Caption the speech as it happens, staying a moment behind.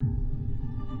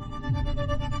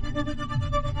You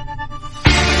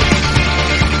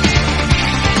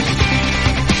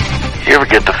ever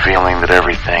get the feeling that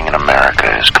everything in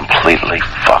America is completely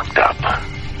fucked up?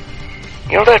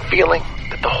 You know that feeling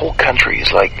that the whole country is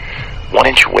like 1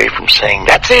 inch away from saying,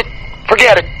 that's it,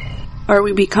 forget it. Are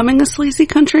we becoming a sleazy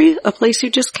country, a place you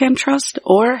just can't trust,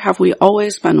 or have we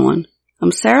always been one?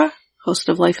 I'm Sarah, host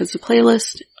of Life is a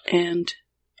Playlist, and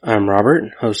I'm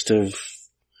Robert, host of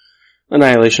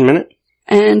Annihilation Minute.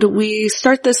 And we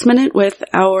start this minute with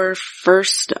our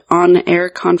first on-air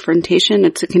confrontation.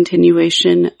 It's a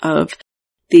continuation of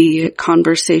the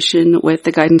conversation with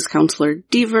the guidance counselor,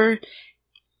 Deaver.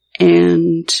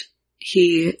 And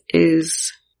he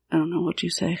is, I don't know what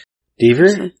you say.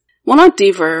 Deaver? Well, not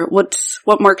Deaver.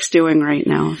 What Mark's doing right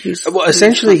now.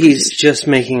 Essentially he's just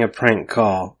making a prank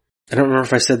call. I don't remember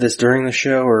if I said this during the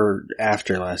show or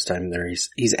after last time there.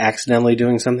 He's accidentally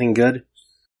doing something good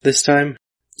this time.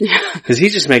 Yeah. Because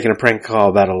he's just making a prank call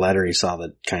about a letter he saw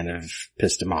that kind of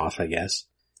pissed him off, I guess.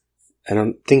 I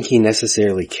don't think he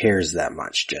necessarily cares that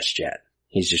much just yet.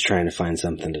 He's just trying to find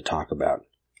something to talk about.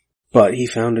 But he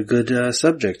found a good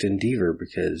subject in Deaver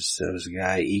because there was a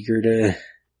guy eager to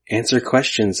answer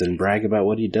questions and brag about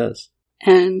what he does.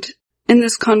 And in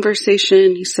this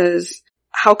conversation, he says,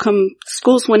 how come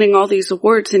school's winning all these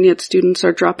awards and yet students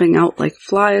are dropping out like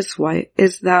flies? Why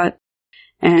is that?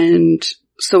 And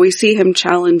so we see him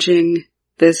challenging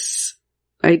this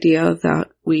idea that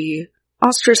we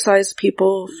ostracize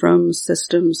people from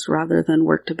systems rather than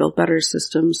work to build better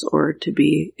systems or to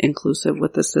be inclusive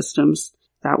with the systems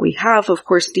that we have. Of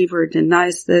course, Deaver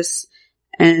denies this,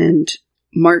 and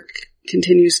Mark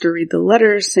continues to read the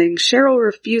letter saying Cheryl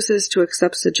refuses to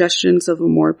accept suggestions of a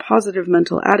more positive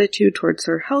mental attitude towards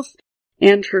her health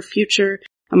and her future.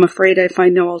 I'm afraid I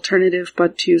find no alternative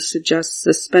but to suggest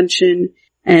suspension,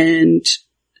 and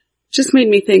just made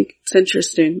me think it's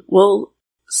interesting. We'll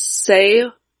say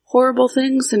horrible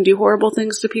things and do horrible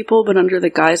things to people, but under the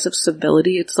guise of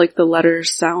civility, it's like the letter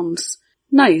sounds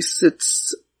nice.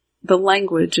 The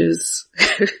language is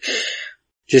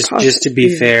just to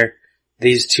be fair,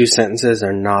 these two sentences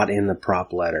are not in the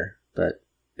prop letter, but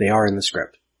they are in the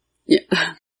script. Yeah.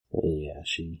 Yeah,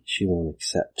 she won't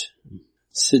accept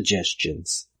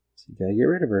suggestions. So you gotta get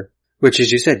rid of her. Which,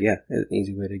 as you said, yeah, an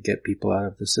easy way to get people out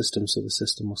of the system so the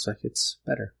system will suck it's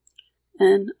better.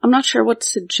 And I'm not sure what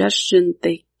suggestion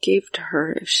they gave to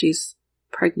her if she's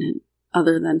pregnant,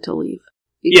 other than to leave.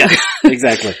 Yeah,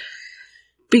 exactly.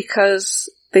 Because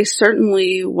they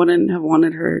certainly wouldn't have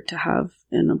wanted her to have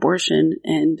an abortion,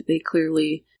 and they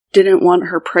clearly didn't want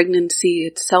her pregnancy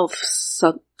itself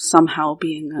somehow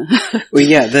being a... Well,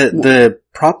 yeah, the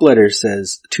prop letter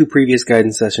says, 2 previous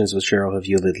guidance sessions with Cheryl have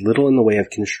yielded little in the way of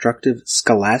constructive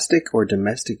scholastic or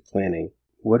domestic planning.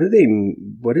 What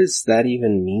does that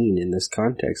even mean in this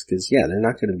context? Because, yeah, they're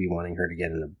not going to be wanting her to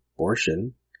get an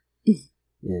abortion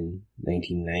in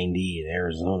 1990 in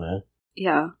Arizona.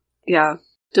 Yeah.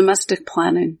 Domestic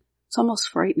planning. It's almost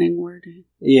frightening wording.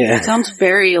 Yeah. It sounds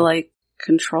very, like,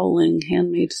 controlling,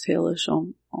 Handmaid's Tale-ish,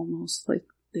 almost like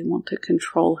they want to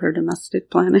control her domestic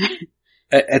planning.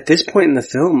 At this point in the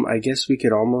film, I guess we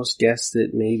could almost guess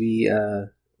that maybe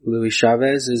Luis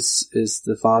Chavez is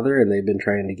the father, and they've been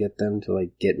trying to get them to,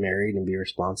 like, get married and be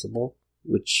responsible,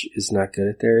 which is not good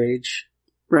at their age.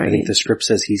 Right. I think the script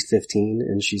says he's 15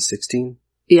 and she's 16.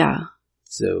 Yeah.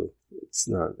 So that's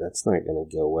not going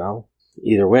to go well.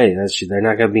 Either way, they're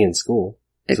not going to be in school.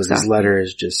 Exactly. So this letter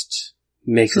is just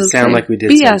makes it sound like we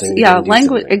did something. Yeah,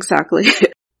 language, exactly.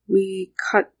 We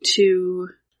cut to...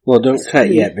 Well, don't cut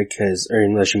yet or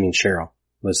unless you mean Cheryl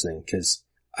listening, because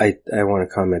I want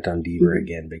to comment on Deaver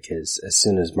again, because as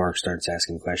soon as Mark starts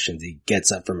asking questions, he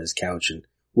gets up from his couch and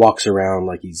walks around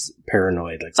like he's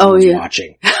paranoid, like someone's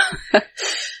watching.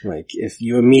 Like, if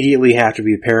you immediately have to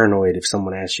be paranoid if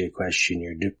someone asks you a question,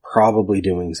 you're probably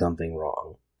doing something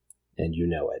wrong. And you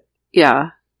know it.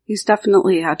 Yeah. He's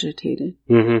definitely agitated.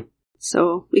 Mm-hmm.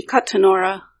 So, we cut to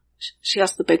Nora. She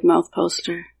has the big mouth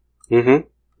poster. Mm-hmm.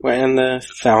 Well, and the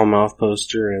foul mouth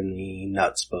poster and the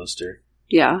nuts poster.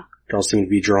 Yeah. It all seemed to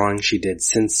be drawings she did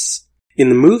in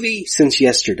the movie since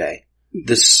yesterday.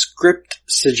 The script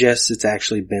suggests it's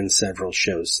actually been several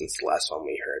shows since the last one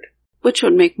we heard. Which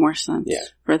would make more sense. Yeah.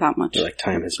 For that much. Like,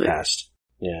 time has passed.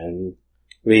 Yeah, and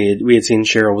we had seen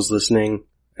Cheryl was listening,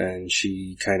 and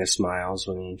she kind of smiles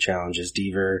when he challenges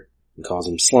Deaver and calls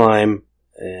him slime,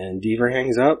 and Deaver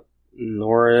hangs up.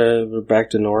 We're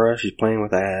back to Nora. She's playing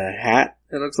with a hat,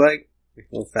 it looks like. A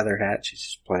little feather hat. She's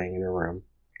just playing in her room.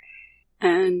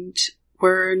 And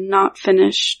we're not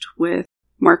finished with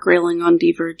Mark railing on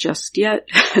Deaver just yet.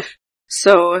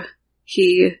 So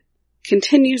he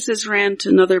continues his rant.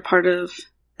 Another part of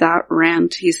that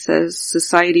rant, he says,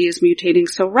 society is mutating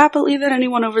so rapidly that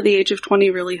anyone over the age of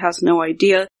 20 really has no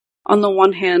idea. On the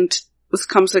one hand, this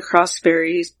comes across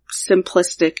very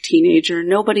simplistic teenager.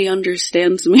 Nobody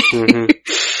understands me.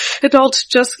 Mm-hmm. Adults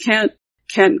just can't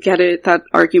get it. That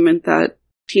argument that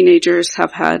teenagers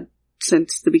have had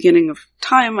since the beginning of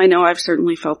time. I know I've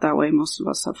certainly felt that way. Most of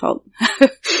us have felt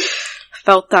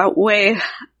that way.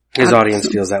 His audience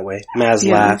feels that way. Maz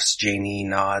laughs, Janie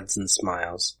nods and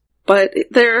smiles. But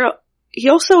he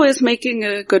also is making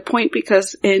a good point,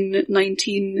 because in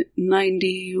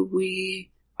 1990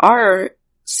 we are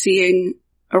seeing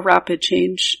a rapid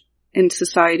change in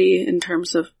society in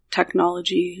terms of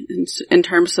technology, in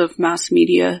terms of mass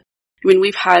media. I mean,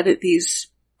 we've had these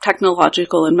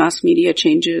technological and mass media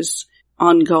changes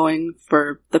ongoing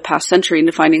for the past century,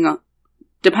 and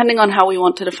depending on how we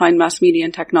want to define mass media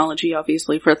and technology,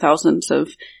 obviously for thousands of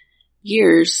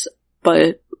years.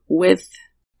 But with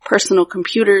personal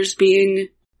computers being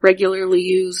regularly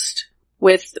used,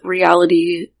 with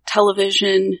reality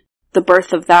television, the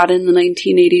birth of that in the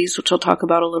 1980s, which I'll talk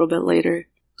about a little bit later,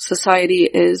 society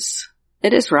is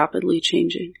rapidly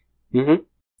changing. Mm-hmm.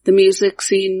 The music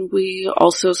scene, we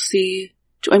always see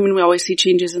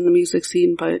changes in the music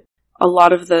scene, but a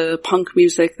lot of the punk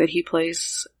music that he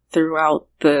plays throughout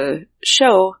the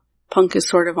show, punk is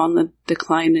sort of on the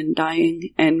decline and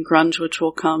dying, and grunge, which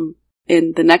will come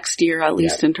in the next year, at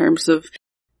least in terms of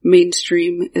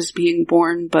mainstream, is being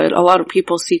born. But a lot of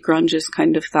people see grunge as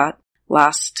kind of that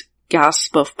last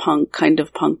gasp of punk, kind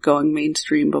of punk going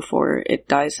mainstream before it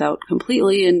dies out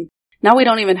completely. And now we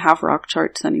don't even have rock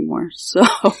charts anymore. So,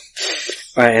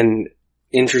 and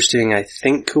interesting, I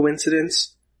think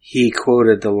coincidence, he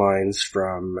quoted the lines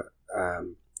from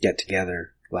Get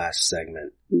Together last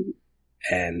segment. Mm-hmm.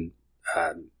 And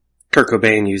Kurt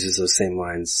Cobain uses those same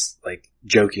lines, like,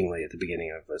 jokingly at the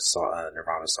beginning of a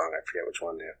Nirvana song. I forget which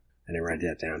one now. I didn't write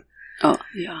that down. Oh,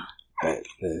 yeah. But,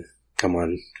 come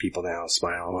on, people now,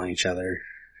 smile on each other.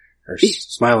 Or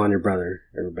smile on your brother,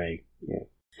 everybody. Yeah.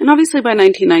 And obviously by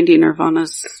 1990,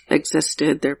 Nirvana's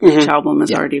existed. Their each album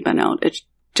has already been out. It's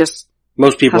just...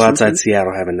 Most people outside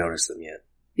Seattle haven't noticed them yet.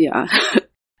 Yeah.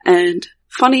 And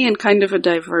funny and kind of a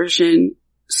diversion,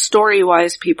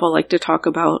 story-wise, people like to talk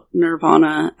about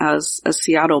Nirvana as a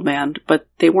Seattle band, but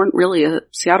they weren't really a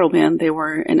Seattle band. They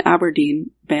were an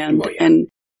Aberdeen band. Well, yeah. And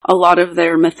a lot of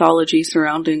their mythology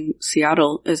surrounding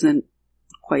Seattle isn't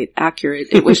quite accurate.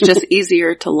 It was just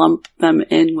easier to lump them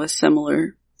in with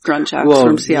similar grunge acts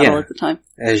from Seattle at the time.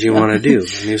 As you want to do.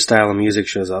 A new style of music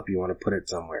shows up, you want to put it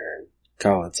somewhere and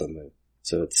call it something.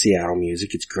 So it's Seattle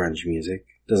music, it's grunge music.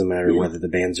 Doesn't matter whether the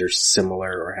bands are similar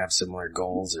or have similar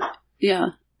goals.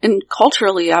 Yeah. And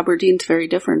culturally, Aberdeen's very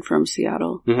different from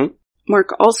Seattle. Mm-hmm. Mark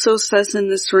also says in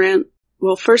this rant,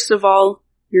 well, first of all,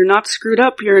 you're not screwed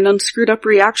up. You're an unscrewed up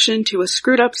reaction to a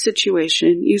screwed up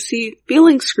situation. You see,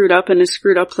 feeling screwed up in a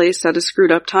screwed up place at a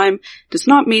screwed up time does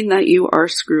not mean that you are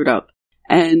screwed up.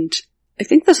 And I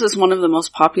think this is one of the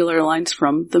most popular lines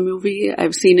from the movie.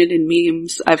 I've seen it in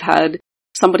memes. I've had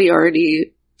somebody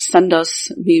already send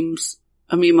us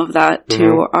a meme of that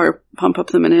to our Pump Up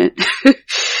the Minute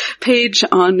page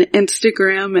on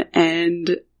Instagram,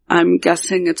 and I'm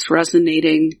guessing it's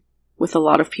resonating with a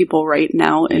lot of people right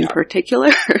now in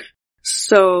particular.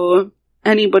 So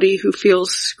anybody who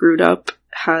feels screwed up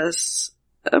has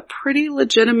a pretty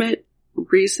legitimate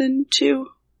reason to.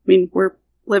 I mean, we're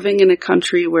living in a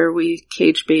country where we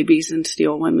cage babies and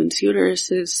steal women's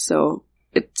uteruses, so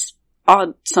it's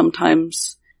odd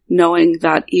sometimes knowing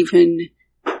that even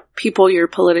people you're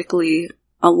politically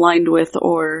aligned with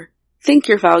or think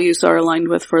your values are aligned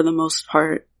with for the most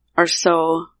part are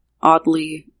so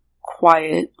oddly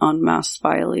quiet on mass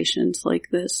violations like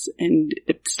this, and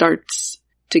it starts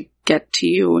to get to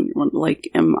you and you're like,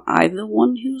 am I the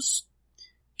one who's,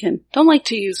 again, don't like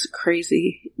to use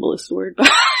crazy, well, this word,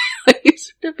 but I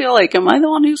used to feel like, am I the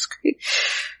one who's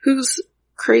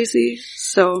crazy?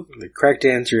 So the correct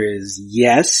answer is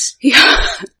yes. Yeah.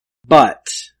 But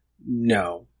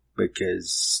no,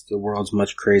 because the world's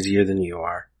much crazier than you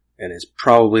are and is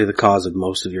probably the cause of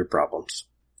most of your problems.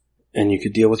 And you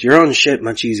could deal with your own shit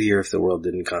much easier if the world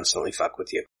didn't constantly fuck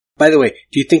with you. By the way,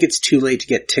 do you think it's too late to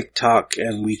get TikTok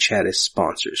and WeChat as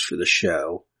sponsors for the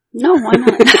show? No, why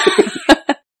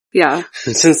not? Yeah.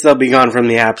 Since they'll be gone from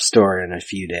the App Store in a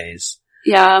few days.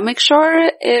 Yeah, make sure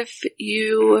if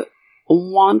you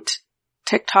want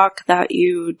TikTok that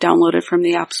you download it from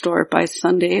the App Store by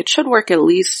Sunday. It should work at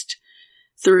least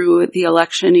through the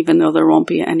election, even though there won't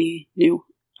be any new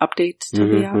updates to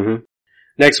the app. Mm-hmm.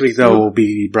 Next week, though, will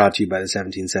be brought to you by the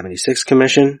 1776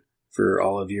 Commission for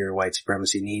all of your white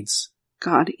supremacy needs.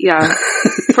 God, yeah.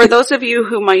 For those of you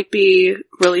who might be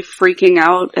really freaking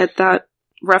out at that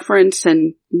reference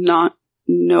and not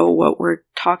know what we're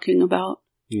talking about,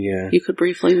 you could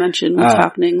briefly mention what's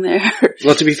happening there.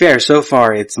 Well, to be fair, so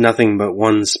far it's nothing but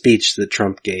one speech that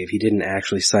Trump gave. He didn't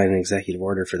actually sign an executive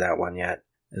order for that one yet,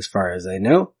 as far as I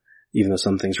know. Even though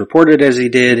some things reported as he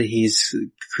did, he's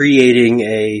creating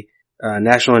a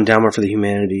National Endowment for the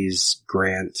Humanities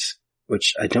grant,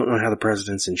 which I don't know how the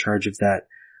president's in charge of that,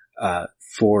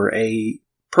 for a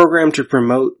program to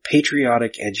promote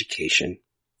patriotic education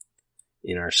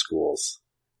in our schools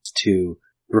to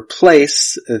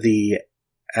replace the,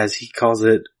 as he calls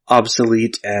it,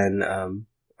 obsolete and,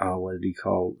 what did he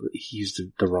call, he used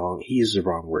the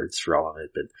wrong words for all of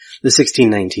it, but the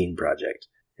 1619 project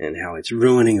and how it's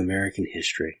ruining American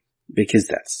history. Because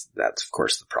that's of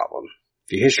course the problem.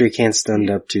 If your history can't stand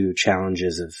up to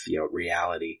challenges of,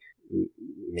 reality,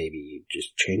 maybe you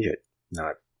just change it,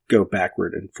 not go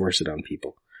backward and force it on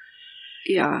people.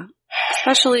 Yeah.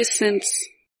 Especially since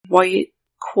white,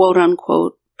 quote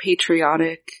unquote,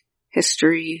 patriotic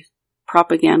history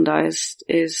propagandized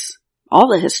is all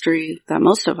the history that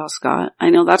most of us got. I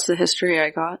know that's the history I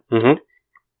got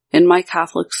in my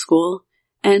Catholic school.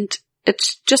 And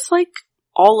it's just like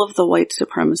all of the white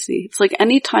supremacy. It's like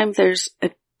anytime there's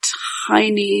a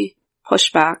tiny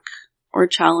pushback or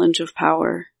challenge of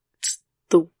power, it's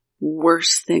the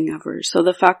worst thing ever. So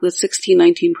the fact that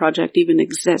 1619 Project even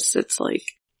exists, it's like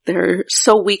they're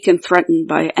so weak and threatened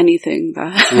by anything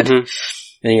that...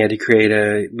 And he had to create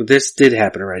this did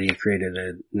happen already, he created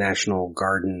a national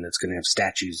garden that's going to have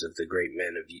statues of the great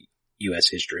men of U.S.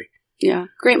 history. Yeah,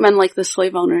 great men like the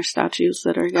slave owner statues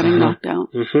that are getting knocked out.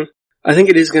 I think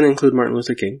it is going to include Martin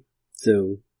Luther King,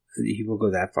 so he will go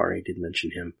that far. He did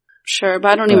mention him. Sure, but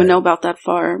I don't even know about that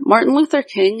far. Martin Luther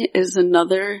King is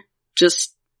another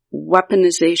just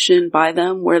weaponization by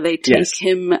them where they take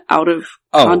him out of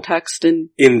context. And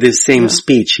in this same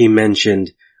speech, he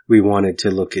mentioned we wanted to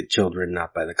look at children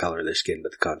not by the color of their skin,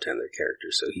 but the content of their character.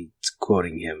 So he's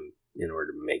quoting him in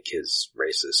order to make his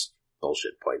racist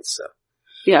bullshit points. So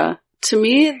yeah, to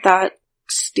me, that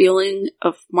stealing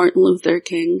of Martin Luther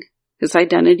King, his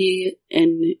identity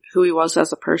and who he was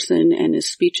as a person and his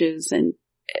speeches, and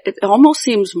it almost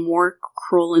seems more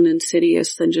cruel and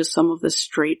insidious than just some of the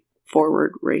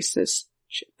straightforward racist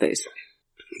shit they say.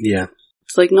 Yeah.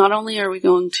 It's like, not only are we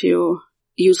going to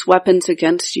use weapons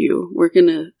against you, we're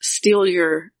gonna steal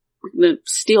your,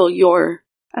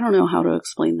 I don't know how to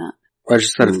explain that. Well, I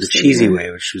just thought of the cheesy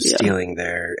way, which was stealing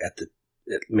their,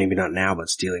 maybe not now, but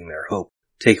stealing their hope.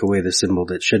 Take away the symbol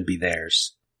that should be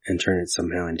theirs and turn it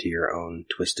somehow into your own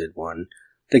twisted one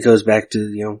that goes back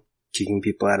to, kicking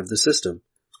people out of the system.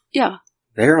 Yeah.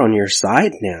 They're on your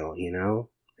side now,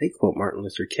 They quote Martin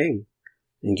Luther King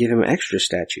and give him extra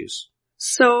statues.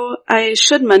 So I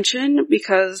should mention,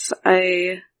 because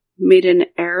I made an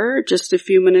error just a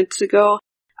few minutes ago,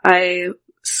 I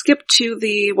skipped to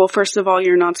the, well, first of all,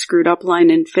 you're not screwed up line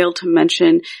and failed to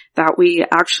mention that we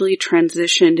actually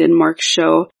transitioned in Mark's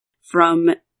show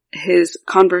from his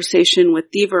conversation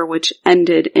with Deaver, which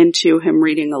ended into him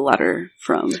reading a letter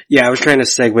from... Yeah, I was trying to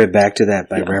segue back to that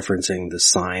by referencing the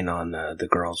sign on the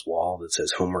girl's wall that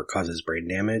says homework causes brain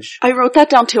damage. I wrote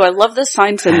that down too. I love the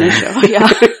signs in this show,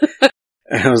 yeah.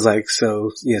 And I was like, so,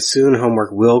 soon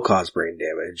homework will cause brain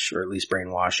damage, or at least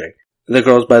brainwashing. The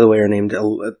girls, by the way, are named...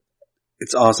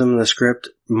 It's awesome in the script.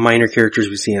 Minor characters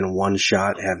we see in one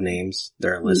shot have names.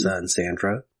 They're Alyssa and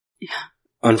Sandra. Yeah.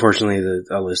 Unfortunately,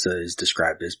 Alyssa is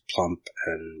described as plump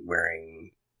and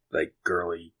wearing,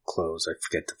 girly clothes. I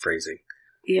forget the phrasing.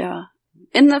 Yeah.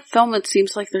 In the film, it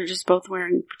seems like they're just both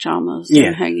wearing pajamas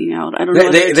and hanging out. I don't know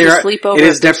if it's a sleepover. It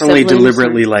is definitely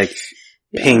deliberately,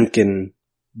 pink and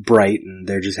bright, and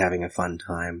they're just having a fun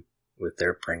time with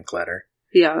their prank letter.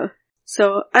 Yeah.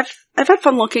 So, I've had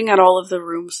fun looking at all of the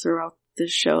rooms throughout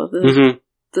this show.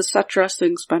 The set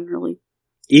dressing's been really...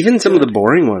 Even some of the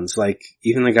boring ones,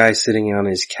 even the guy sitting on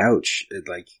his couch,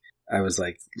 I was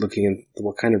looking at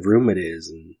what kind of room it is,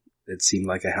 and it seemed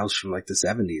like a house from the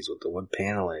 70s with the wood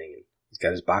paneling. He's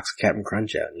got his box of Captain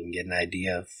Crunch out, and you can get an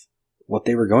idea of what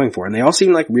they were going for. And they all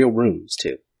seem like real rooms,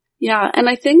 too. Yeah, and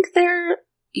I think they're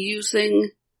using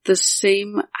the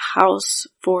same house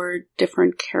for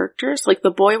different characters. Like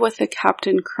the boy with the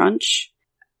Captain Crunch,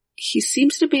 he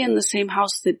seems to be in the same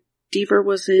house that Deaver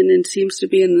was in and seems to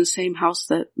be in the same house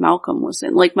that Malcolm was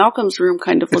in. Malcolm's room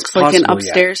kind of looks like an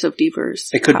upstairs of Deaver's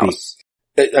It could house.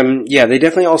 Be. They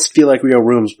definitely all feel like real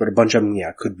rooms, but a bunch of them,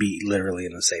 could be literally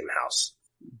in the same house.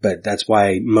 But that's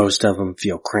why most of them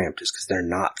feel cramped, is because they're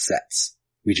not sets.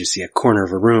 We just see a corner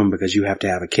of a room because you have to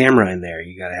have a camera in there,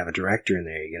 you gotta have a director in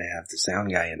there, you gotta have the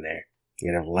sound guy in there,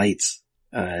 you gotta have lights.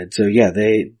 So yeah,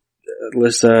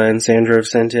 Alyssa and Sandra have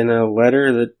sent in a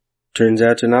letter that turns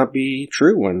out to not be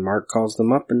true when Mark calls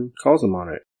them up and calls them on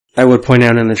it. I would point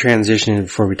out in the transition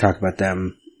before we talk about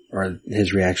them, or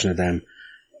his reaction to them,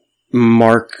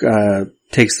 Mark,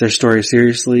 takes their story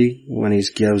seriously when he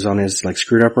goes on his,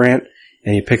 screwed up rant,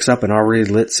 and he picks up an already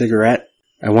lit cigarette.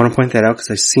 I want to point that out because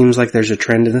it seems like there's a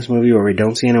trend in this movie where we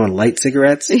don't see anyone light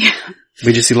cigarettes. Yeah.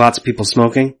 We just see lots of people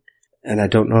smoking. And I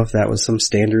don't know if that was some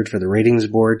standard for the ratings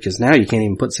board, because now you can't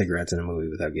even put cigarettes in a movie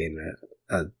without getting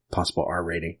a possible R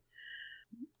rating.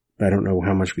 But I don't know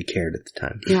how much we cared at the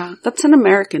time. Yeah, that's an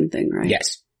American thing, right?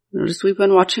 Yes. Notice we've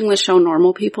been watching the show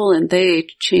Normal People, and they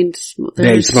smoke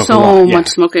so much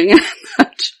smoking in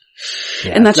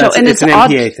that show. And it's an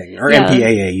odd, MPA thing, or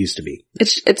MPAA used to be.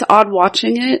 It's odd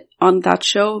watching it on that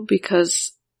show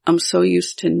because I'm so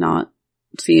used to not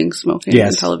seeing smoking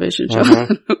on television shows.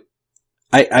 Uh-huh.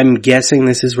 I'm guessing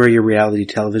this is where your reality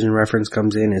television reference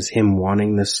comes in, is him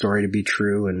wanting this story to be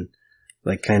true and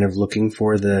kind of looking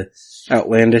for the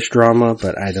outlandish drama,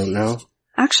 but I don't know.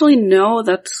 Actually, no,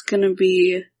 that's gonna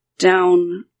be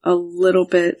down a little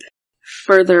bit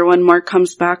further when Mark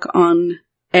comes back on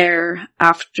air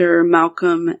after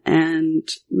Malcolm and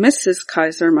Mrs.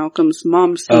 Kaiser, Malcolm's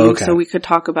mom, scene. Oh, okay. So we could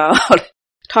talk about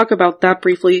that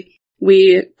briefly.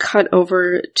 We cut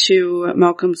over to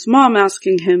Malcolm's mom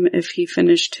asking him if he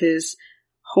finished his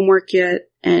homework yet,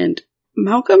 and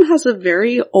Malcolm has a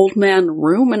very old man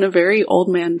room and a very old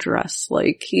man dress.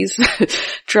 He's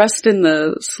dressed in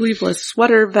the sleeveless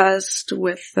sweater vest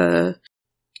with I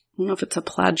don't know if it's a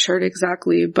plaid shirt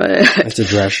exactly, but it's a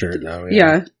dress shirt though.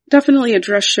 Yeah, definitely a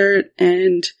dress shirt,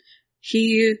 and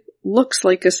he looks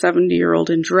like a 70-year-old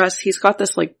in dress. He's got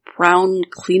this brown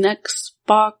Kleenex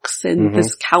box and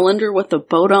this calendar with a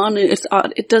boat on it. It's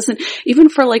odd. It doesn't, even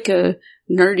for a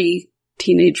nerdy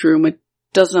teenage room, it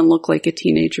doesn't look like a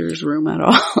teenager's room at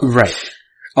all. Right.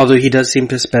 Although he does seem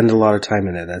to spend a lot of time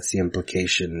in it. That's the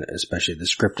implication, especially the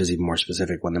script is even more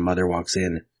specific. When the mother walks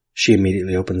in, she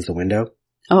immediately opens the window.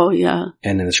 Oh, yeah.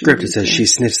 And in the script it says she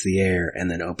sniffs the air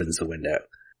and then opens the window.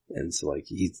 And so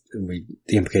the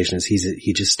implication is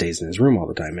he just stays in his room all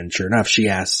the time. And sure enough, she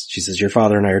says, your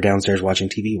father and I are downstairs watching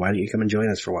TV. Why don't you come and join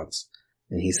us for once?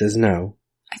 And he says no.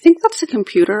 I think that's a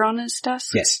computer on his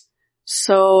desk. Yes.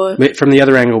 So from the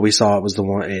other angle we saw,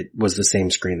 it was the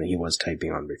same screen that he was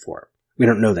typing on before. We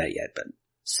don't know that yet, but.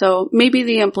 So maybe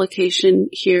the implication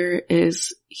here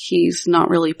is he's not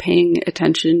really paying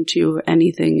attention to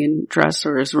anything in dress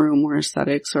or his room or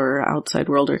aesthetics or outside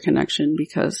world or connection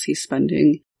because he's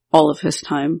spending all of his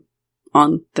time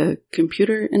on the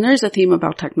computer. And there's a theme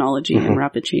about technology and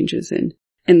rapid changes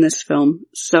in this film.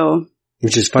 So.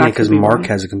 Which is funny because Mark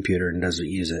has a computer and doesn't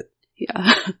use it.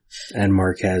 Yeah. And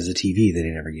Mark has a TV that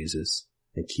he never uses.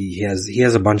 He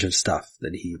has a bunch of stuff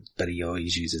but he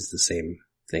always uses the same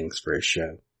things for his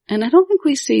show. And I don't think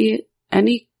we see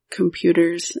any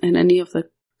computers in any of the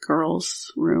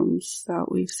girls' rooms that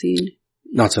we've seen.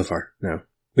 Not so far, no.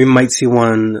 We might see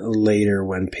one later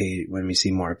when we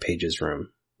see more of Paige's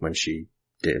room, when she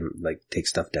takes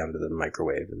stuff down to the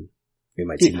microwave, and we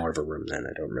might see more of her room then,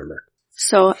 I don't remember.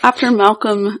 So after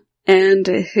Malcolm and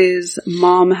his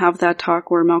mom have that talk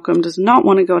where Malcolm does not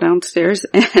want to go downstairs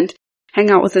and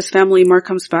hang out with his family, Mark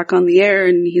comes back on the air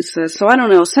and he says, so I don't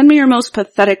know, send me your most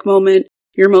pathetic moment,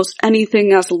 your most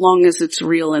anything as long as it's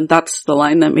real. And that's the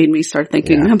line that made me start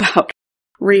thinking about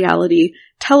reality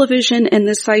television and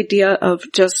this idea of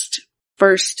just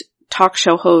first talk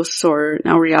show hosts or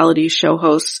now reality show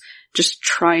hosts just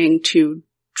trying to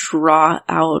draw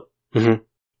out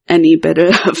any bit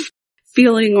of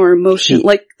feeling or emotion.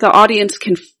 The audience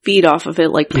can feed off of it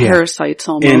like parasites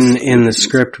almost. In the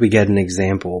script we get an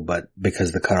example, but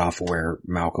because the cutoff where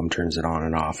Malcolm turns it on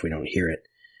and off, we don't hear it.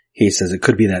 He says, it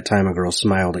could be that time a girl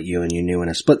smiled at you and you knew in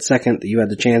a split second that you had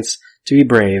the chance to be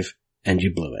brave and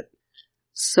you blew it.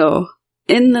 So,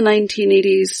 in the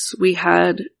 1980s, we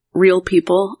had Real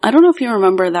People. I don't know if you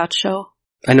remember that show.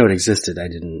 I know it existed. I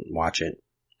didn't watch it.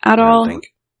 At all.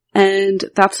 And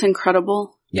That's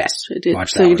Incredible. Yes.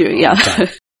 Watch that. So you do, yeah.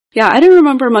 Yeah, I didn't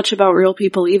remember much about Real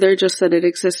People either, just that it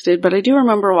existed, but I do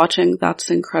remember watching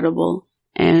That's Incredible.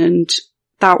 And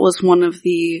that was one of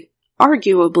the,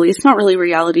 arguably, it's not really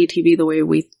reality TV the way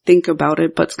we think about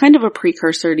it, but it's kind of a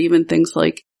precursor to even things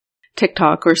like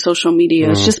TikTok or social media.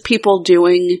 It's just people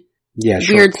doing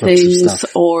weird things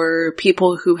or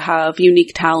people who have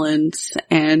unique talents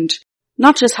and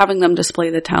not just having them display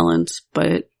the talents,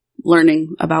 but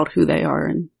learning about who they are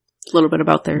and a little bit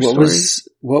about their stories.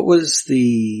 What was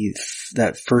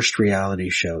that first reality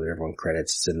show that everyone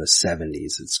credits? It's in the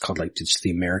 70s. It's called like just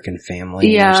The American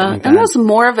Family. Yeah, or something like and that. that's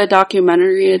more of a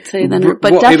documentary, I'd say,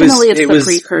 but definitely it's the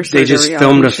precursor. They just to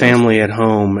filmed a shows. family at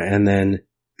home, and then,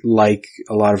 like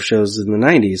a lot of shows in the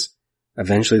 90s,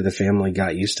 eventually the family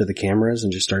got used to the cameras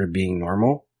and just started being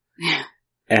normal. Yeah.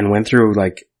 And went through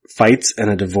like fights and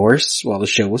a divorce while the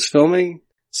show was filming.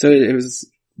 So it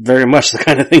was very much the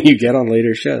kind of thing you get on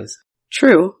later shows.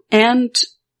 True. And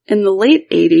in the late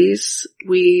 80s,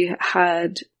 we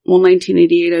had,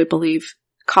 1988, I believe,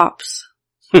 Cops.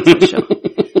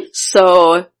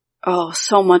 So,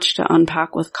 so much to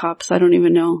unpack with Cops. I don't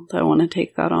even know that I want to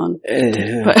take that on.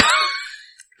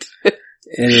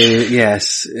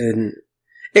 Yes. And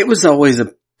it was always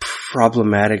a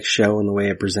problematic show in the way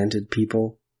it presented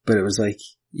people, but it was like,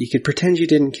 you could pretend you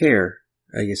didn't care.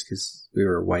 I guess because we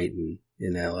were white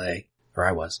in LA, or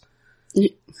I was.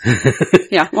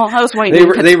 Yeah, well, I was white.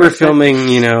 They were filming,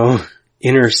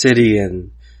 inner city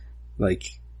and like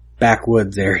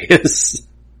backwoods areas,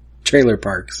 trailer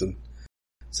parks, and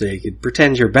so you could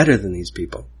pretend you're better than these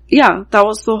people. Yeah, that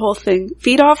was the whole thing.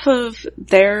 Feed off of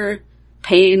their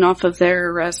pain, off of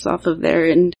their arrests, off of their,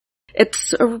 and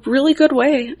it's a really good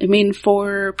way. I mean,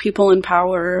 for people in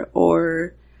power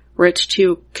or rich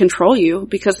to control you,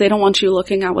 because they don't want you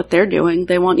looking at what they're doing.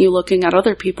 They want you looking at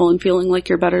other people and feeling like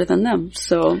you're better than them.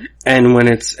 So, and when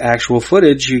it's actual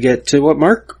footage, you get to what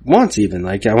Mark wants even.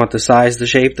 Like, I want the size, the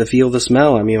shape, the feel, the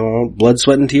smell. I mean, I want blood,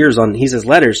 sweat, and tears on, he says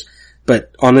letters.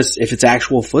 But on this, if it's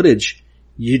actual footage,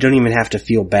 you don't even have to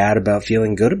feel bad about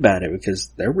feeling good about it, because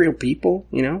they're real people,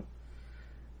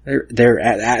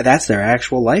 that's their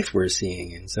actual life we're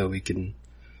seeing. And so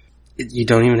you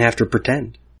don't even have to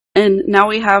pretend. And now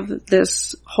we have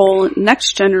this whole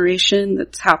next generation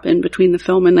that's happened between the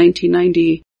film in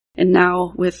 1990 and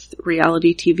now with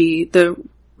reality TV. The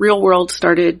Real World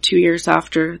started 2 years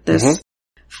after this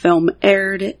film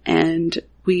aired, and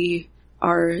we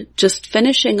are just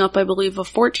finishing up, I believe, a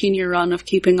 14-year run of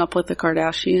Keeping Up with the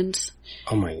Kardashians.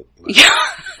 Oh my. Yeah.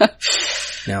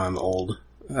 Now I'm old.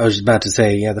 I was about to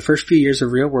say, yeah, the first few years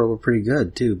of Real World were pretty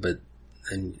good too, but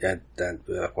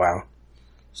wow.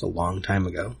 It's a long time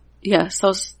ago. Yes, that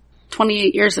was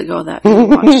 28 years ago that we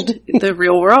watched The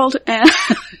Real World,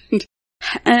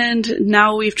 and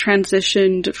now we've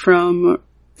transitioned from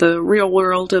the Real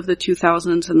World of the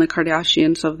 2000s and the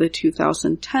Kardashians of the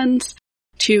 2010s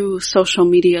to social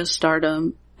media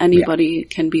stardom. Anybody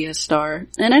can be a star,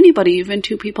 and anybody, even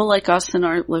two people like us in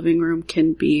our living room,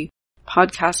 can be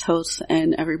podcast hosts,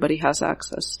 and everybody has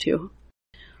access to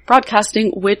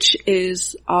broadcasting, which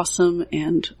is awesome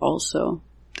and also,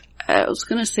 I was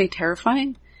going to say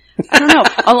terrifying. I don't know.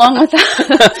 Along with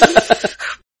that.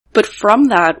 But from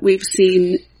that, we've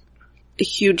seen a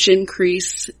huge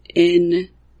increase in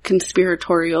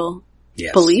conspiratorial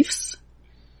beliefs,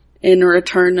 in a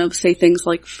return of, say, things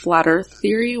like flat earth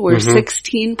theory, where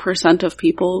 16% of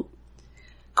people,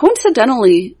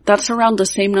 coincidentally, that's around the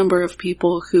same number of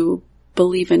people who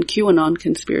believe in QAnon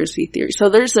conspiracy theory. So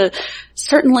there's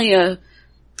certainly a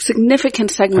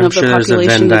significant segment of the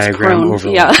population that's prone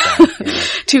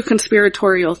to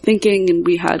conspiratorial thinking, and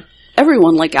we had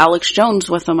everyone like Alex Jones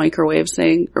with a microwave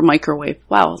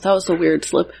wow, that was a weird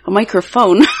slip, a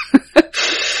microphone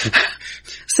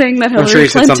saying that Hillary Clinton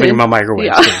said something about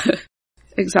microwaves. Yeah.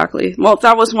 Exactly. Well,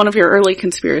 that was one of your early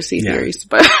conspiracy theories,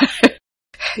 but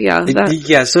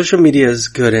social media is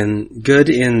good in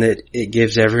that it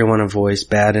gives everyone a voice,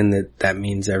 bad in that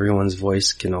means everyone's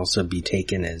voice can also be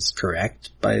taken as correct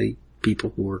by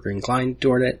people who are inclined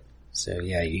toward it. So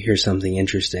yeah, you hear something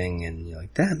interesting and you're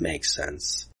like, that makes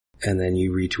sense. And then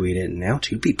you retweet it and now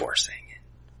two people are saying it.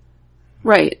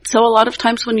 Right. So a lot of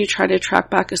times when you try to track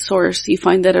back a source, you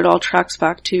find that it all tracks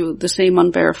back to the same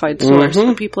unverified source.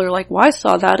 And people are like, well, I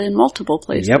saw that in multiple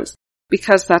places. Yep.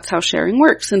 Because that's how sharing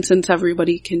works. And since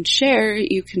everybody can share,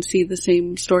 you can see the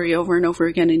same story over and over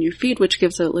again in your feed, which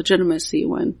gives it legitimacy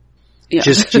when,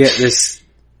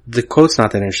 the quote's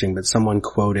not that interesting, but someone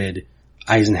quoted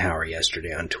Eisenhower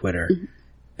yesterday on Twitter. Mm-hmm.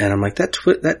 And I'm like,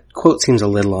 that quote seems a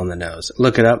little on the nose.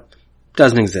 Look it up.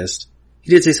 Doesn't exist.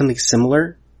 He did say something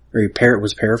similar, or it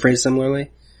was paraphrased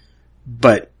similarly,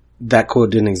 but that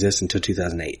quote didn't exist until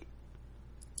 2008.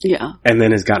 Yeah. And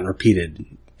then has gotten repeated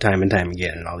time and time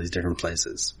again in all these different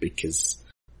places, because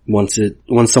once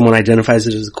someone identifies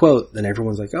it as a quote, then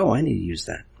everyone's like, oh, I need to use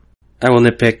that. I will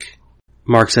nitpick.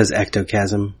 Mark says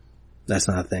ectoplasm. That's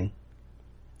not a thing.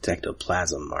 It's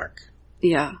ectoplasm, Mark.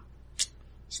 Yeah.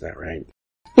 Is that right?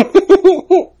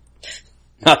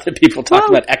 Not that people talk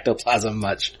about ectoplasm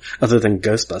much, other than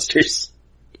Ghostbusters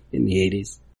in the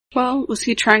 80s. Well, was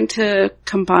he trying to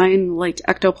combine, like,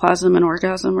 ectoplasm and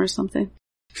orgasm or something?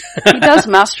 He does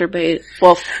masturbate,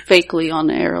 well, fakely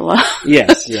on air a lot.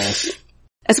 Yes.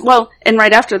 As well, and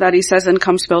right after that he says, and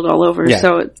cum spilled all over, yeah.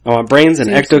 so... I want brains and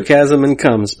ectoplasm and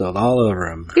cum spilled all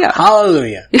over him. Yeah.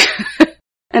 Hallelujah.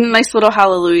 And a nice little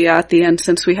hallelujah at the end,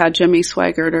 since we had Jimmy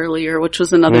Swaggart earlier, which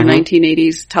was another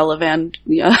 1980s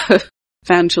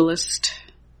evangelist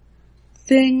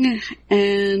thing,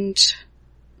 and...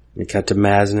 We cut to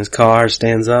Maz in his car,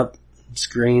 stands up,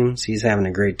 screams. He's having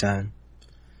a great time.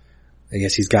 I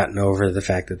guess he's gotten over the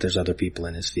fact that there's other people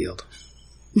in his field.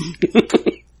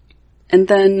 And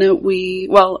then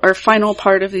our final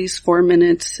part of these 4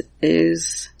 minutes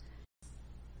is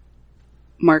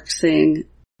Mark saying,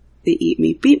 the eat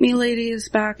me, beat me lady is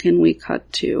back, and we cut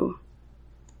to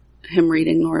him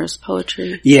reading Nora's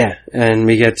poetry. Yeah, and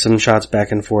we get some shots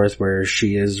back and forth where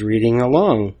she is reading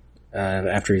along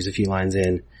after he's a few lines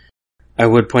in. I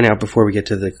would point out before we get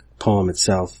to the poem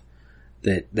itself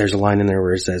that there's a line in there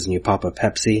where it says, and you pop a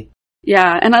Pepsi.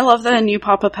 Yeah, and I love that and you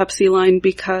pop a Pepsi line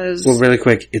because... Well, really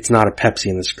quick, it's not a Pepsi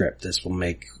in the script. This will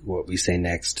make what we say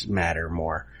next matter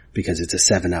more because it's a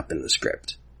 7-Up in the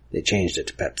script. They changed it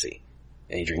to Pepsi.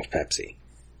 And he drinks Pepsi.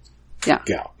 Yeah.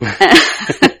 Go.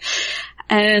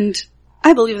 And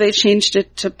I believe they changed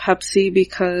it to Pepsi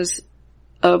because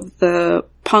of the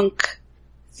punk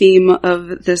theme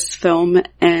of this film,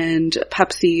 and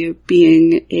Pepsi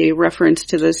being a reference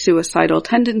to the Suicidal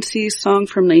Tendencies song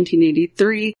from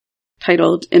 1983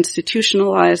 titled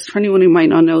Institutionalized. For anyone who might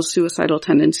not know, Suicidal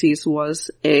Tendencies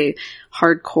was a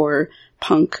hardcore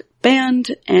punk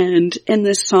band, and in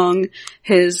this song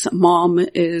his mom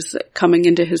is coming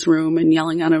into his room and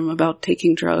yelling at him about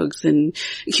taking drugs and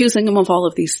accusing him of all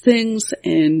of these things,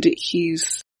 and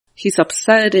he's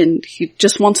upset and he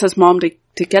just wants his mom to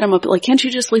get him up, like, can't you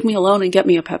just leave me alone and get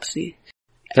me a Pepsi?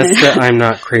 That's the I'm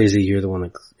not crazy, you're the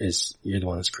one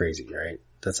that's crazy, right?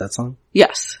 That's that song?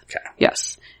 Yes. Okay.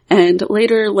 Yes. And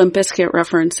later Limp Bizkit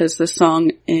references this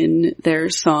song in their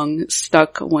song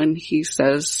Stuck when he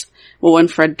says, well, when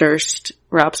Fred Durst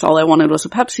raps, all I wanted was a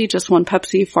Pepsi, just one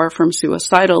Pepsi, far from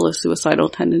suicidal, a Suicidal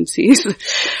Tendencies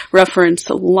reference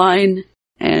line,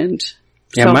 and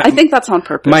so I think that's on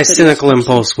purpose. My cynical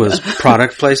impulse was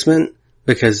product placement,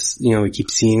 because, we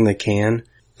keep seeing the can.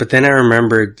 But then I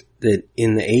remembered that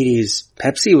in the 80s,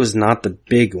 Pepsi was not the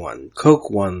big one.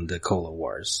 Coke won the Cola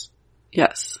Wars.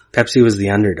 Yes. Pepsi was the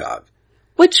underdog.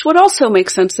 Which would also make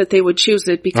sense that they would choose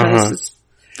it because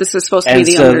this is supposed to be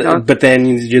the underdog. But then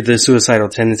the Suicidal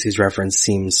Tendencies reference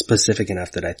seems specific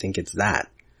enough that I think it's that.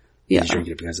 Yeah. He's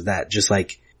drinking it because of that. Just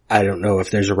like, I don't know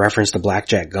if there's a reference to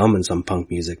blackjack gum in some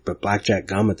punk music, but blackjack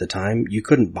gum at the time, you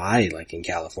couldn't buy, like, in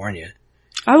California.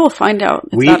 I will find out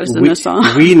if that is in the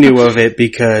song. We knew of it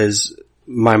because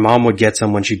my mom would get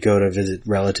some when she'd go to visit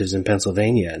relatives in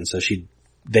Pennsylvania, and so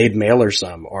they'd mail her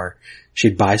some, or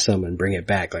she'd buy some and bring it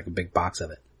back, like a big box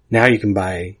of it. Now you can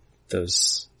buy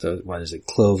those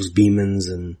Cloves,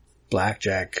 Beemans, and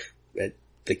blackjack at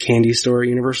the candy store at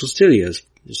Universal Studios,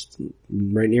 just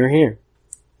right near here.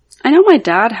 I know my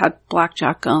dad had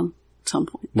blackjack gum at some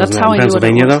point. That's how I knew what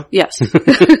it was. Though? Yes.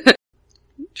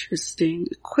 Interesting.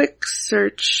 Quick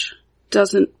search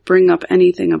doesn't bring up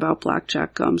anything about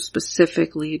blackjack gum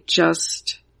specifically,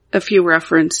 just a few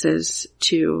references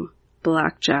to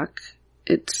blackjack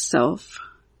itself.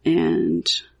 And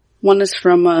one is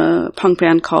from a punk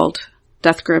band called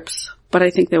Death Grips, but I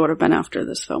think they would have been after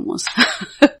this film was.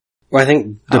 Well, I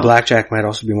think the blackjack might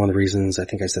also be one of the reasons, I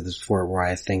think I said this before,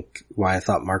 why I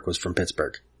thought Mark was from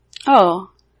Pittsburgh. Oh.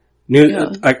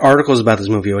 Like articles about this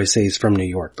movie always say he's from New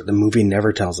York, but the movie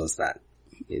never tells us that.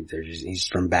 He's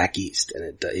from back east, and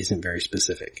it isn't very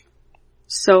specific.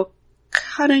 So,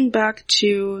 cutting back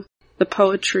to the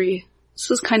poetry, this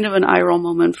was kind of an eye roll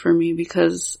moment for me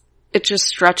because it just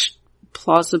stretched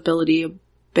plausibility a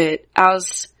bit.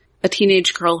 As a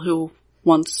teenage girl who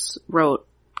once wrote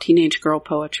teenage girl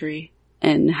poetry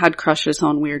and had crushes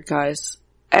on weird guys,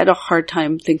 I had a hard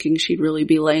time thinking she'd really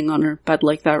be laying on her bed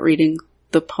like that reading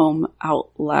the poem out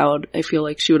loud. I feel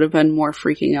like she would have been more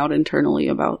freaking out internally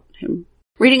about him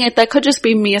reading it. That could just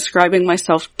be me ascribing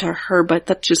myself to her, but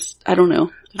that just, I don't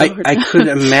know. I could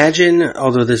imagine,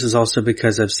 although this is also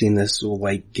because I've seen this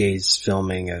white gaze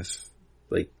filming of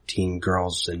like teen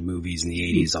girls in movies in the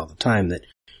 80s all the time, that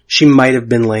she might have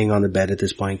been laying on the bed at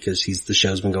this point because the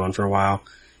show's been going for a while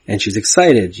and she's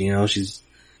excited,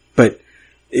 but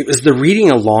it was the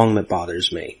reading along that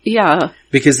bothers me. Yeah.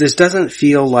 Because this doesn't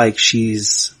feel like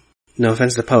she's, no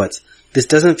offense to poets, this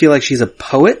doesn't feel like she's a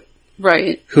poet.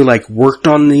 Right. Who like worked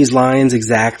on these lines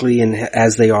exactly and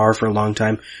as they are for a long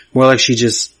time. More like she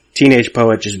just teenage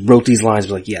poet just wrote these lines,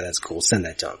 we're like, yeah, that's cool, send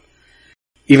that to him.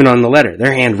 Even on the letter,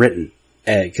 they're handwritten,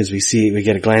 because we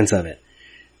get a glance of it.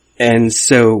 And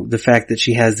so the fact that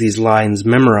she has these lines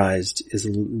memorized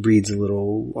reads a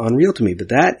little unreal to me, but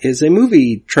that is a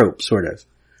movie trope, sort of.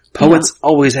 Poets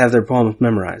always have their poems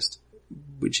memorized,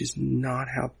 which is not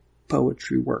how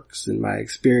poetry works in my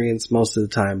experience most of the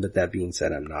time, but that being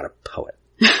said, I'm not a poet.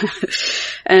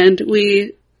 And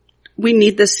we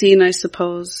need this scene, I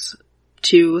suppose,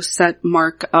 to set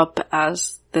Mark up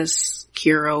as this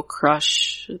hero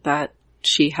crush that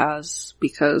she has,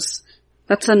 because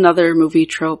that's another movie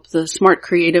trope. The smart,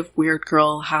 creative, weird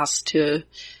girl has to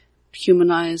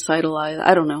humanize, idolize,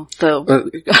 I don't know.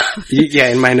 Yeah,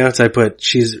 in my notes I put,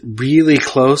 she's really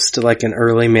close to like an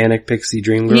early Manic Pixie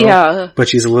Dream Girl. Yeah. But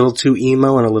she's a little too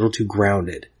emo and a little too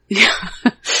grounded. Yeah.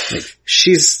 Like,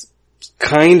 she's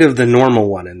kind of the normal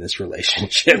one in this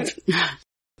relationship.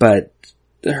 But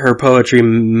her poetry,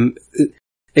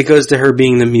 it goes to her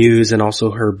being the muse and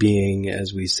also her being,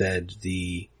 as we said,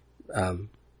 the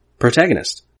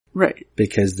protagonist. Right.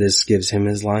 Because this gives him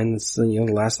his line that's, the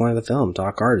last line of the film.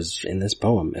 Doc Hart is in this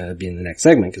poem. It'll be in the next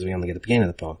segment because we only get the beginning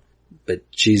of the poem. But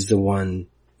she's the one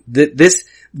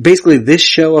this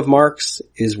show of Mark's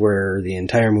is where the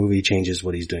entire movie changes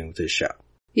what he's doing with his show.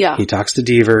 Yeah. He talks to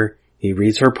Deaver, he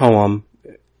reads her poem,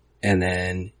 and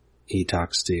then he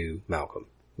talks to Malcolm,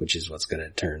 which is what's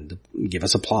going to give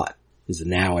us a plot. Is that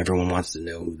now everyone wants to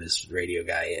know who this radio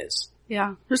guy is.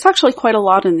 Yeah. There's actually quite a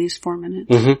lot in these 4 minutes.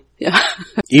 Mm-hmm. Yeah.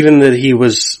 Even that he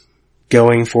was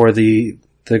going for the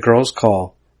girl's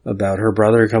call about her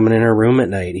brother coming in her room at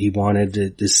night. He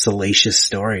wanted this salacious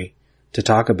story to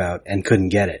talk about and couldn't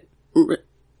get it. Right.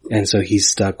 And so he's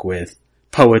stuck with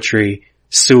poetry,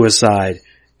 suicide,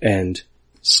 and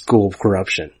school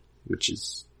corruption, which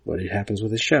is what happens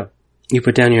with his show. You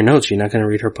put down your notes. You're not going to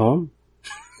read her poem?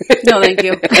 No, thank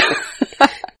you.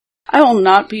 I will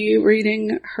not be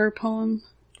reading her poem.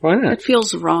 Why not? It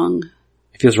feels wrong.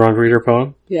 It feels wrong to read her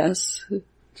poem? Yes.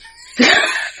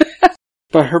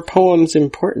 But her poem's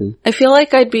important. I feel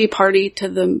like I'd be party to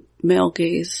the male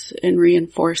gaze and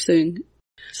reinforcing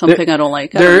something I don't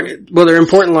like. They're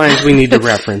important lines we need to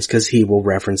reference because he will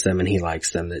reference them and he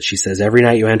likes them. That she says, every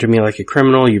night you enter me like a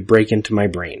criminal, you break into my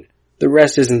brain. The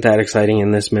rest isn't that exciting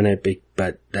in this minute,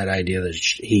 but that idea that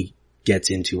he gets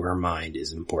into her mind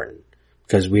is important.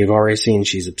 Because we have already seen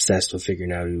she's obsessed with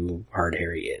figuring out who Hard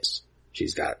Harry is.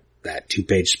 She's got that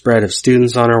 2-page spread of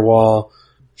students on her wall.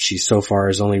 She so far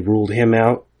has only ruled him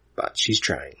out, but she's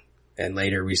trying. And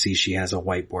later we see she has a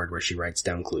whiteboard where she writes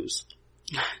down clues.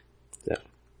 So,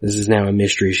 this is now a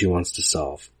mystery she wants to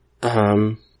solve.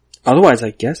 Otherwise,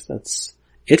 I guess that's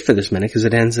it for this minute, because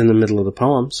it ends in the middle of the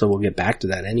poem, so we'll get back to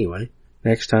that anyway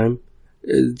next time.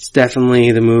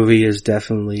 The movie is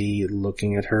definitely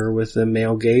looking at her with a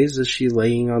male gaze as she's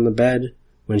laying on the bed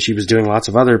when she was doing lots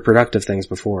of other productive things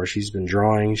before. She's been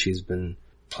drawing, she's been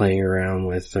playing around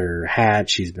with her hat,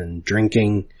 she's been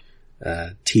drinking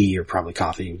tea or probably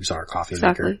coffee. We saw her coffee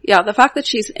maker. Yeah, the fact that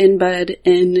she's in bed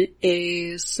in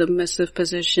a submissive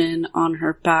position on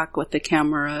her back with the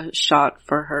camera shot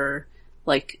for her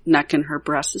like neck and her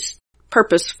breast is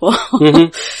purposeful.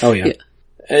 Mm-hmm. Oh yeah.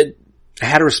 I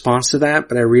had a response to that,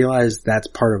 but I realized that's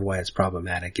part of why it's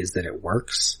problematic, is that it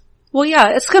works. Well, yeah,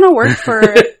 it's gonna work for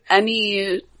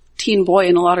any teen boy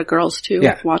and a lot of girls too,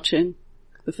 watching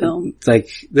the film. It's like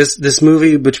this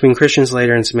movie between Christian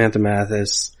Slater and Samantha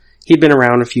Mathis, he'd been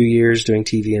around a few years doing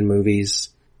TV and movies,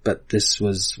 but this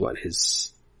was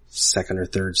his second or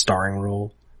third starring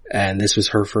role. And this was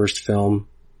her first film,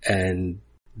 and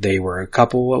they were a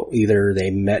couple, either they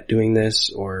met doing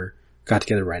this or got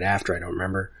together right after, I don't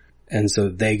remember. And so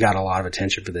they got a lot of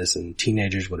attention for this, and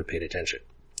teenagers would have paid attention.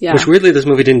 Yeah. Which weirdly this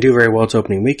movie didn't do very well its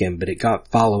opening weekend, but it got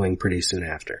following pretty soon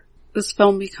after. This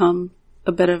film become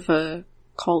a bit of a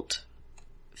cult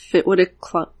fit. Would it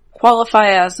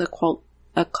qualify as a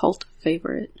cult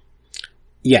favorite?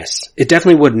 Yes. It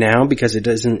definitely would now, because it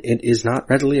is not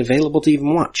readily available to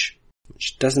even watch.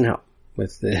 Which doesn't help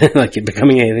with like it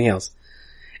becoming anything else.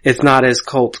 It's not as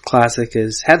cult classic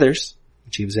as Heathers,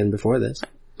 which he was in before this.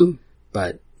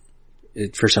 But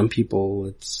for some people,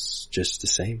 it's just the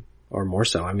same, or more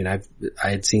so. I mean, I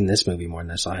had seen this movie more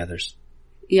than I saw Heathers.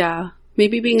 Yeah,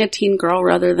 maybe being a teen girl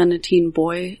rather than a teen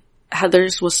boy.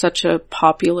 Heathers was such a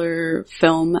popular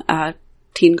film at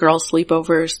teen girl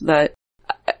sleepovers that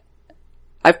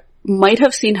I might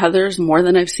have seen Heathers more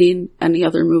than I've seen any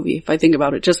other movie, if I think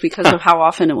about it, just because of how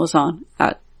often it was on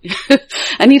at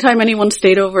anytime anyone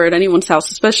stayed over at anyone's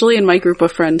house, especially in my group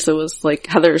of friends. It was like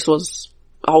Heathers was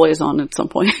always on at some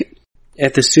point.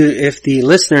 if the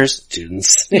listeners,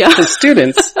 students, Yeah.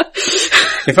 students,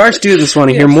 if our students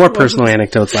want to hear more personal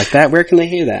anecdotes like that, where can they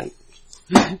hear that?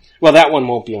 Well, that one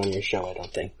won't be on your show, I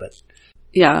don't think, but.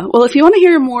 Yeah. Well, if you want to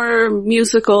hear more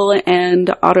musical and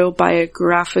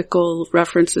autobiographical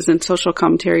references and social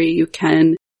commentary, you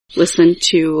can listen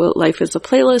to Life is a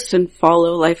Playlist and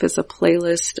follow Life is a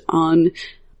Playlist on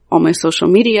all my social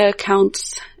media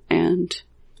accounts. And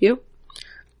you?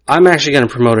 I'm actually going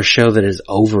to promote a show that is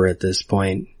over at this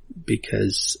point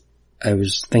because I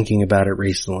was thinking about it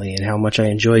recently and how much I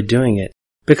enjoyed doing it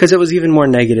because it was even more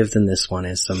negative than this one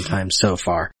is sometimes so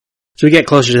far. So we get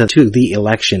closer to the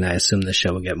election, I assume the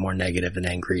show will get more negative and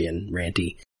angry and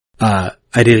ranty.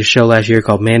 I did a show last year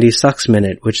called Mandy Sucks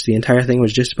Minute, which the entire thing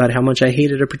was just about how much I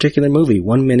hated a particular movie,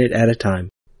 1 minute at a time.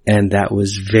 And that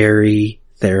was very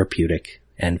therapeutic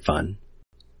and fun.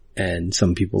 And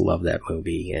some people love that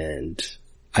movie, and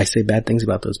I say bad things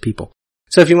about those people.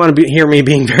 So if you want to hear me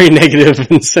being very negative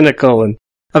and cynical and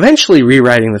eventually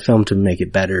rewriting the film to make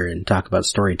it better and talk about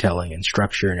storytelling and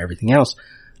structure and everything else,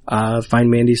 find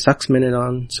Mandy Sucks Minute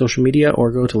on social media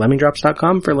or go to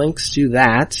lemmingdrops.com for links to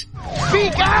that.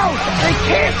 Speak out! They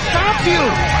can't stop you!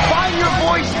 Find your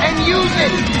voice and use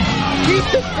it! Keep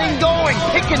this thing going!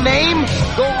 Pick a name!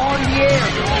 Go on the air!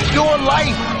 It's your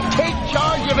life! Take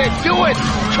charge of it! Do it!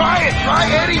 Try it! Try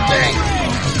anything!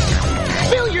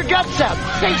 Spill your guts out!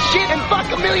 Say shit and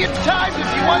fuck a million times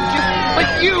if you want to,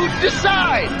 but you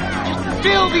decide! Just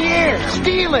fill the air!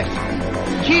 Steal it!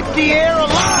 Keep the air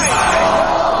alive!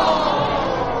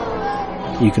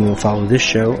 You can follow this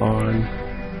show on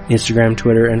Instagram,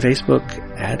 Twitter, and Facebook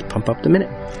at Pump Up the Minute.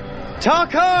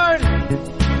 Talk hard!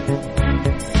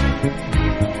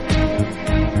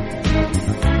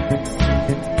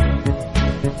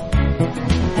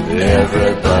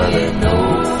 Everybody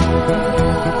knows.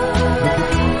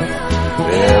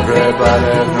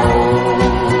 Everybody knows.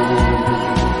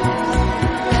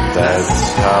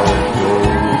 That's how it goes.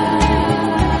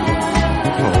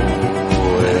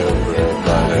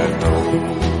 Everybody knows.